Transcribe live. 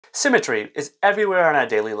Symmetry is everywhere in our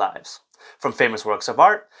daily lives, from famous works of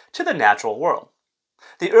art to the natural world.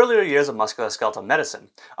 The earlier years of musculoskeletal medicine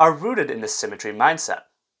are rooted in this symmetry mindset,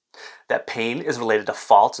 that pain is related to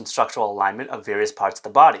faults in structural alignment of various parts of the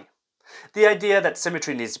body. The idea that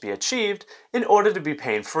symmetry needs to be achieved in order to be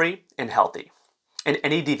pain-free and healthy, and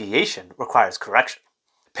any deviation requires correction.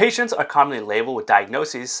 Patients are commonly labeled with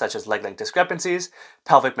diagnoses such as leg length discrepancies,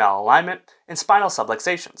 pelvic malalignment, and spinal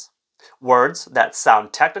subluxations. Words that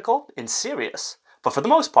sound technical and serious, but for the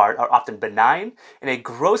most part are often benign and a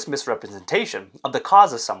gross misrepresentation of the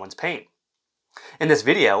cause of someone's pain. In this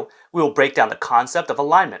video, we will break down the concept of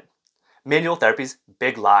alignment, manual therapy's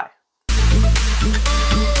big lie.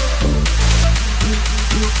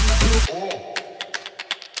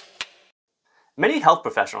 Many health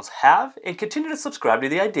professionals have and continue to subscribe to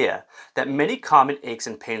the idea that many common aches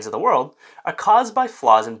and pains of the world are caused by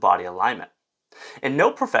flaws in body alignment. And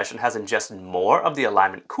no profession has ingested more of the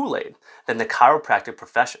alignment Kool-Aid than the chiropractic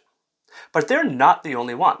profession. But they're not the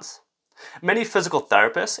only ones. Many physical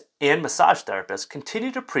therapists and massage therapists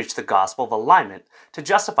continue to preach the gospel of alignment to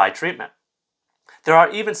justify treatment. There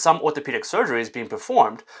are even some orthopedic surgeries being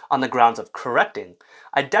performed on the grounds of correcting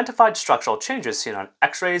identified structural changes seen on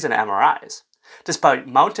X-rays and MRIs, despite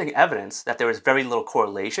mounting evidence that there is very little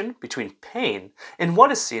correlation between pain and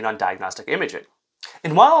what is seen on diagnostic imaging.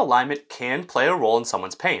 And while alignment can play a role in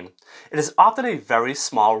someone's pain, it is often a very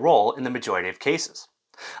small role in the majority of cases.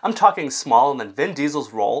 I'm talking smaller than Vin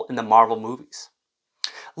Diesel's role in the Marvel movies.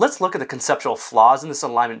 Let's look at the conceptual flaws in this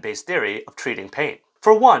alignment-based theory of treating pain.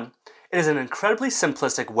 For one, it is an incredibly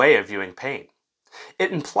simplistic way of viewing pain.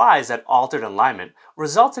 It implies that altered alignment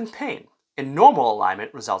results in pain, and normal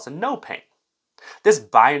alignment results in no pain. This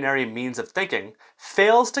binary means of thinking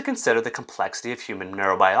fails to consider the complexity of human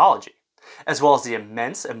neurobiology, as well as the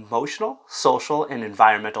immense emotional, social, and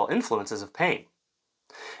environmental influences of pain.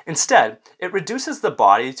 Instead, it reduces the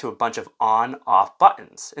body to a bunch of on-off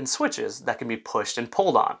buttons and switches that can be pushed and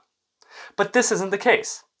pulled on. But this isn't the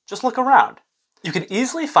case. Just look around. You can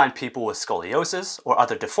easily find people with scoliosis or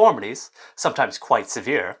other deformities, sometimes quite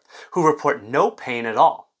severe, who report no pain at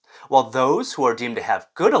all, while those who are deemed to have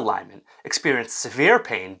good alignment experience severe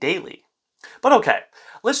pain daily. But okay,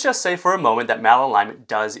 let's just say for a moment that malalignment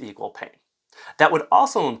does equal pain. That would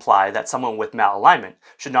also imply that someone with malalignment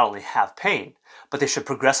should not only have pain, but they should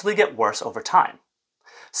progressively get worse over time.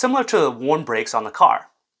 Similar to the worn brakes on the car.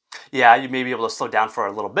 Yeah, you may be able to slow down for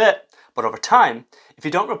a little bit, but over time, if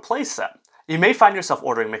you don't replace them, you may find yourself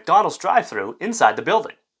ordering McDonald's drive-thru inside the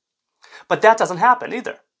building. But that doesn't happen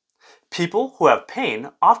either. People who have pain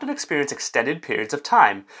often experience extended periods of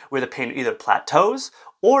time where the pain either plateaus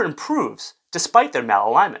or improves despite their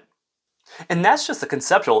malalignment. And that's just the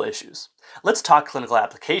conceptual issues. Let's talk clinical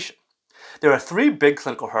application. There are three big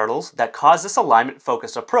clinical hurdles that cause this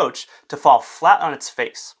alignment-focused approach to fall flat on its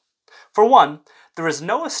face. For one, there is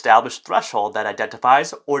no established threshold that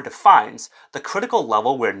identifies or defines the critical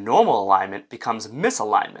level where normal alignment becomes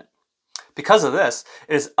misalignment. Because of this,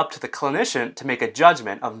 it is up to the clinician to make a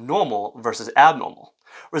judgment of normal versus abnormal,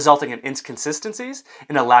 resulting in inconsistencies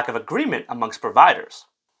and a lack of agreement amongst providers.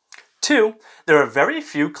 Two, there are very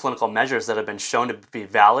few clinical measures that have been shown to be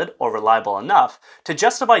valid or reliable enough to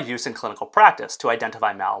justify use in clinical practice to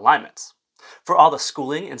identify malalignments. For all the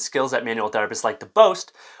schooling and skills that manual therapists like to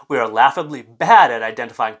boast, we are laughably bad at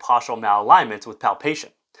identifying postural malalignments with palpation,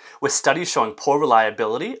 with studies showing poor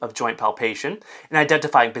reliability of joint palpation and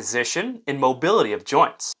identifying position and mobility of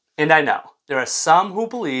joints. And I know, there are some who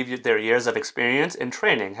believe their years of experience and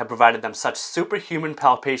training have provided them such superhuman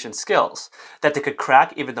palpation skills that they could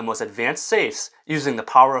crack even the most advanced safes using the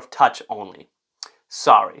power of touch only.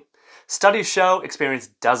 Sorry. Studies show experience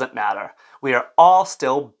doesn't matter. We are all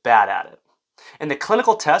still bad at it. And the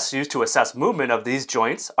clinical tests used to assess movement of these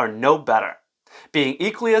joints are no better, being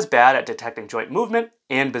equally as bad at detecting joint movement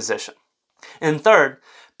and position. And third,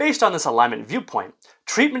 based on this alignment viewpoint,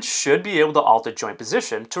 treatment should be able to alter joint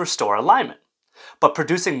position to restore alignment. But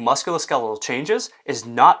producing musculoskeletal changes is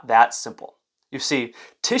not that simple. You see,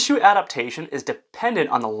 tissue adaptation is dependent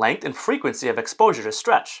on the length and frequency of exposure to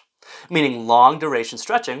stretch, meaning long duration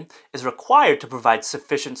stretching is required to provide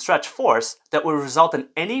sufficient stretch force that will result in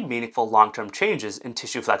any meaningful long-term changes in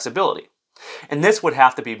tissue flexibility. And this would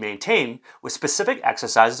have to be maintained with specific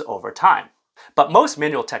exercises over time. But most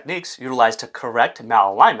manual techniques utilized to correct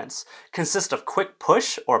malalignments consist of quick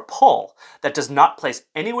push or pull that does not place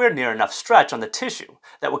anywhere near enough stretch on the tissue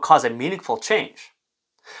that would cause a meaningful change.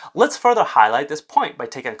 Let's further highlight this point by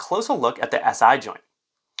taking a closer look at the SI joint.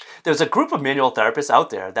 There's a group of manual therapists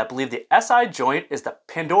out there that believe the SI joint is the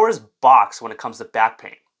Pandora's box when it comes to back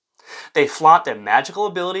pain. They flaunt their magical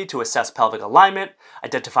ability to assess pelvic alignment,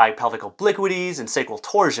 identify pelvic obliquities and sacral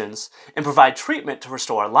torsions, and provide treatment to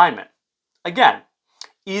restore alignment. Again,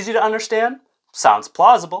 easy to understand, sounds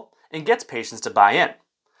plausible, and gets patients to buy in.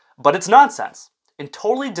 But it's nonsense, and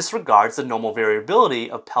totally disregards the normal variability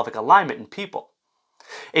of pelvic alignment in people.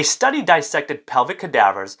 A study dissected pelvic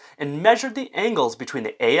cadavers and measured the angles between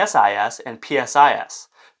the ASIS and PSIS,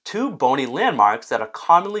 two bony landmarks that are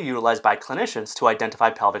commonly utilized by clinicians to identify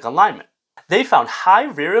pelvic alignment. They found high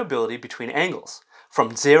variability between angles,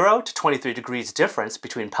 from 0 to 23 degrees difference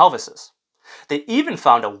between pelvises. They even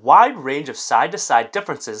found a wide range of side-to-side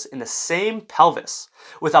differences in the same pelvis,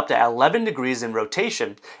 with up to 11 degrees in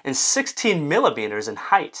rotation and 16 millimeters in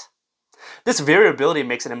height. This variability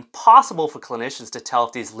makes it impossible for clinicians to tell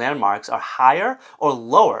if these landmarks are higher or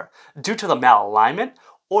lower due to the malalignment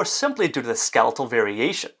or simply due to the skeletal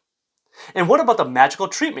variation. And what about the magical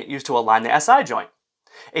treatment used to align the SI joint?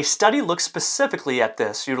 A study looked specifically at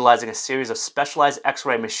this, utilizing a series of specialized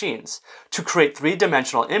X-ray machines to create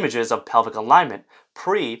three-dimensional images of pelvic alignment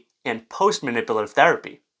pre- and post-manipulative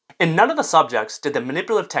therapy. In none of the subjects did the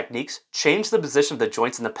manipulative techniques change the position of the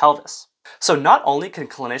joints in the pelvis. So not only can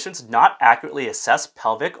clinicians not accurately assess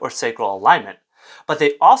pelvic or sacral alignment, but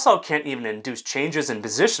they also can't even induce changes in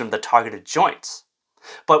position of the targeted joints.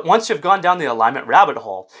 But once you've gone down the alignment rabbit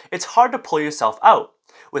hole, it's hard to pull yourself out,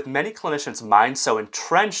 with many clinicians' minds so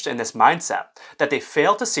entrenched in this mindset that they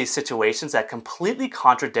fail to see situations that completely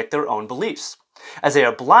contradict their own beliefs, as they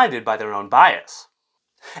are blinded by their own bias.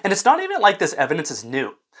 And it's not even like this evidence is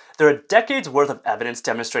new. There are decades worth of evidence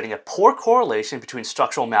demonstrating a poor correlation between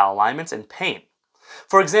structural malalignments and pain.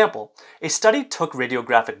 For example, a study took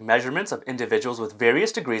radiographic measurements of individuals with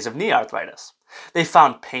various degrees of knee arthritis. They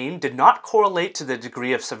found pain did not correlate to the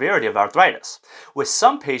degree of severity of arthritis, with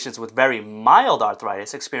some patients with very mild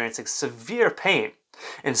arthritis experiencing severe pain,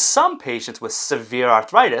 and some patients with severe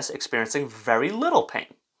arthritis experiencing very little pain.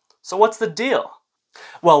 So what's the deal?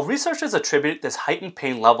 Well, researchers attribute this heightened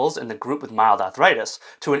pain levels in the group with mild arthritis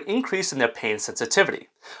to an increase in their pain sensitivity,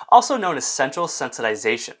 also known as central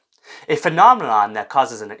sensitization, a phenomenon that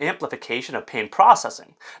causes an amplification of pain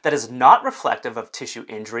processing that is not reflective of tissue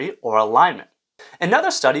injury or alignment. Another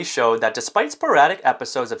study showed that despite sporadic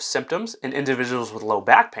episodes of symptoms in individuals with low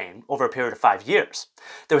back pain over a period of 5 years,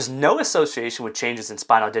 there was no association with changes in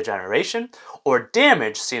spinal degeneration or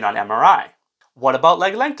damage seen on MRI. What about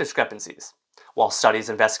leg length discrepancies? While studies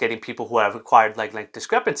investigating people who have acquired leg length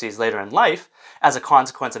discrepancies later in life as a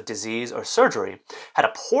consequence of disease or surgery had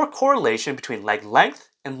a poor correlation between leg length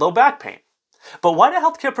and low back pain. But why do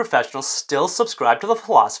healthcare professionals still subscribe to the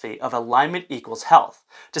philosophy of alignment equals health,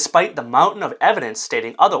 despite the mountain of evidence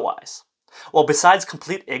stating otherwise? Well, besides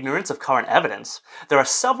complete ignorance of current evidence, there are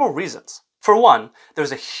several reasons. For one,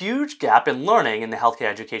 there's a huge gap in learning in the healthcare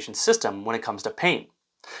education system when it comes to pain.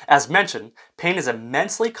 As mentioned, pain is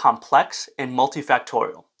immensely complex and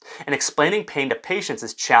multifactorial, and explaining pain to patients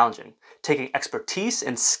is challenging, taking expertise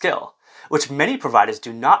and skill, which many providers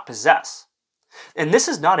do not possess. And this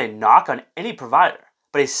is not a knock on any provider,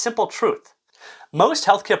 but a simple truth. Most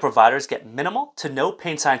healthcare providers get minimal to no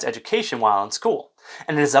pain science education while in school,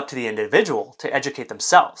 and it is up to the individual to educate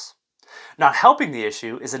themselves. Not helping the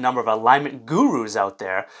issue is a number of alignment gurus out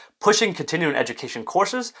there pushing continuing education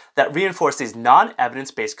courses that reinforce these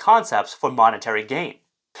non-evidence-based concepts for monetary gain.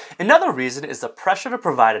 Another reason is the pressure to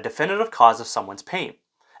provide a definitive cause of someone's pain.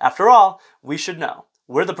 After all, we should know.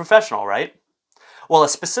 We're the professional, right? While a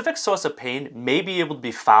specific source of pain may be able to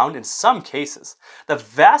be found in some cases, the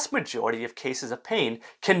vast majority of cases of pain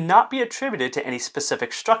cannot be attributed to any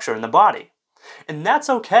specific structure in the body. And that's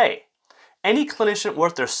okay. Any clinician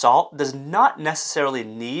worth their salt does not necessarily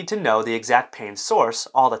need to know the exact pain source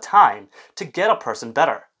all the time to get a person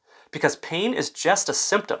better, because pain is just a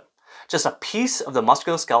symptom, just a piece of the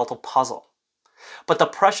musculoskeletal puzzle. But the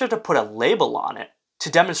pressure to put a label on it, to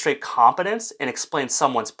demonstrate competence and explain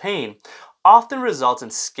someone's pain, often results in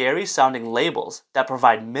scary-sounding labels that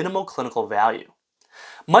provide minimal clinical value.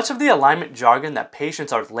 Much of the alignment jargon that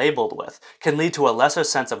patients are labeled with can lead to a lesser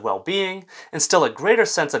sense of well-being and still a greater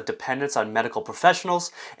sense of dependence on medical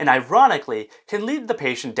professionals, and ironically can lead the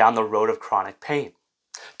patient down the road of chronic pain.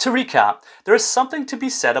 To recap, there is something to be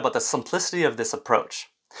said about the simplicity of this approach.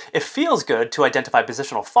 It feels good to identify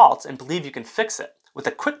positional faults and believe you can fix it with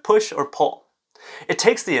a quick push or pull. It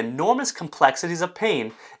takes the enormous complexities of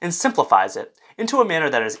pain and simplifies it into a manner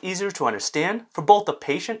that is easier to understand for both the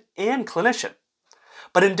patient and clinician.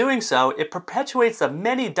 But in doing so, it perpetuates the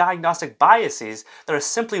many diagnostic biases that are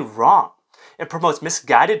simply wrong. It promotes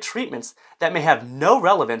misguided treatments that may have no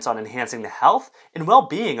relevance on enhancing the health and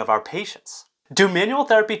well-being of our patients. Do manual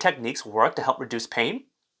therapy techniques work to help reduce pain?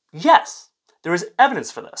 Yes, there is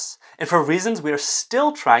evidence for this, and for reasons we are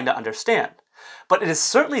still trying to understand. But it is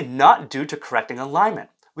certainly not due to correcting alignment.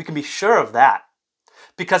 We can be sure of that.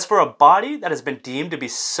 Because for a body that has been deemed to be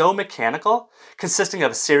so mechanical, consisting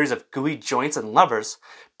of a series of gooey joints and levers,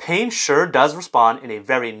 pain sure does respond in a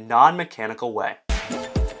very non-mechanical way.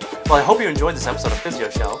 Well, I hope you enjoyed this episode of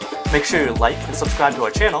PhysioShow. Make sure you like and subscribe to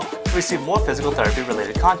our channel to receive more physical therapy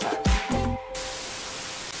related content.